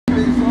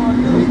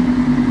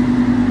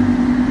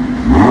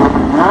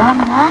Hey,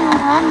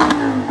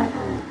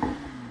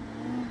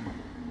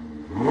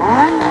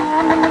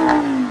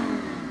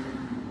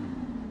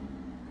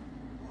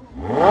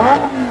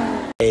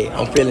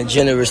 I'm feeling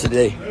generous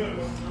today,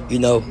 you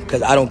know,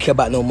 because I don't care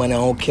about no money. I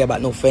don't care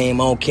about no fame.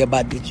 I don't care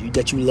about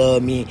that you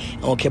love me.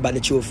 I don't care about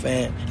that you're a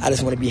fan. I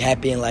just want to be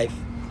happy in life,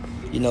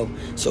 you know.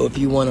 So if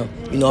you want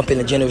to, you know, I'm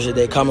feeling generous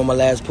today. Comment on my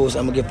last post.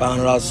 I'm going to give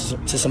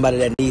 $500 to somebody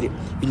that need it.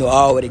 You know, I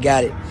already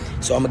got it.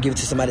 So I'm going to give it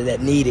to somebody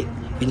that need it.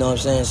 You know what I'm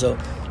saying? So,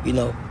 you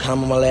know,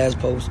 comment on my last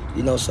post.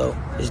 You know, so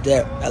it's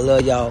that. I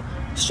love y'all.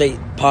 Straight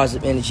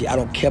positive energy. I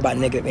don't care about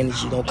negative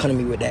energy. Don't come to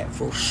me with that,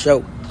 for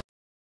sure.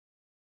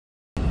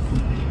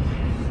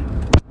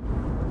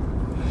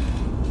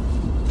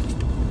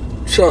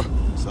 Sure.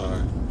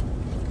 Sorry.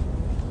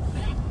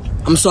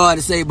 I'm sorry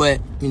to say, but,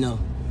 you know,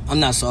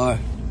 I'm not sorry.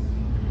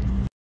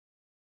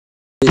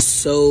 It's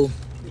so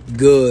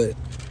good.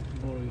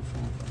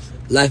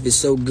 Life is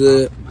so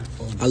good.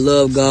 I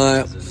love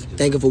God.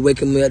 Thank you for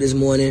waking me up this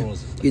morning.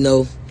 You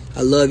know,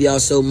 I love y'all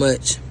so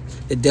much.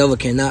 The devil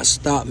cannot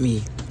stop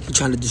me. He's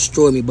trying to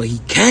destroy me, but he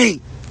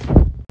can't.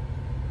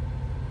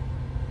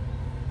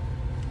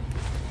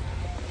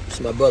 It's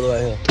my brother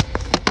right here.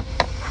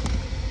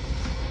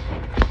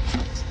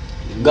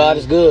 God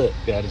is good.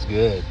 God is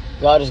good.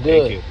 God is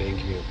good.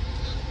 Thank you.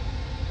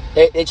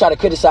 They try to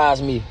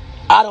criticize me.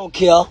 I don't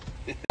care.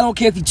 I don't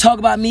care if you talk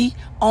about me.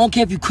 I don't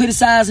care if you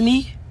criticize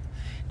me.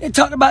 They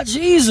talk about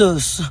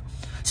Jesus.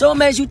 So what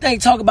makes you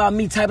think talk about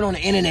me typing on the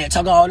internet,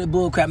 talking all this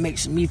bullcrap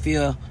makes me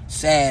feel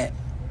sad?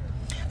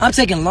 I'm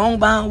taking long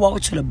bound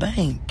walk to the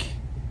bank.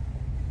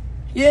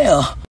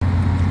 Yeah.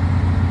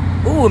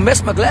 Ooh, it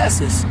messed my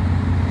glasses.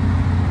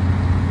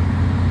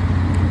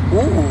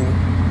 Ooh.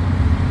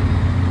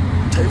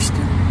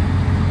 Tasty.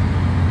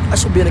 I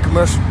should be in a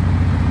commercial.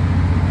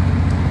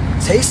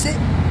 Taste it?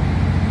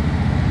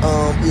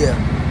 Yeah.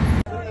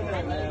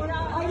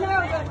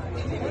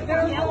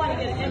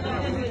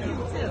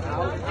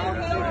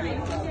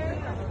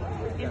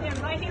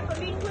 Right here for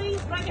me,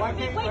 please. Right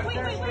here for me. Wait.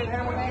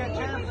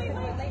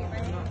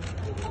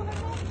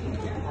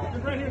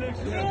 Right here next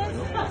to you.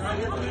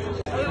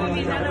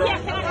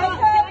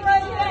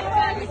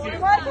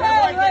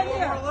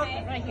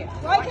 Right here.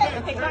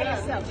 Okay, by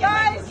yourself.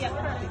 Guys.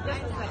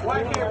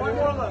 One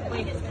more look.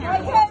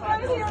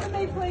 Come here to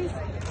me, please.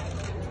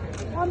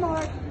 One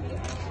more.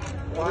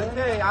 1K,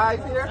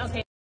 eyes here.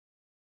 Okay.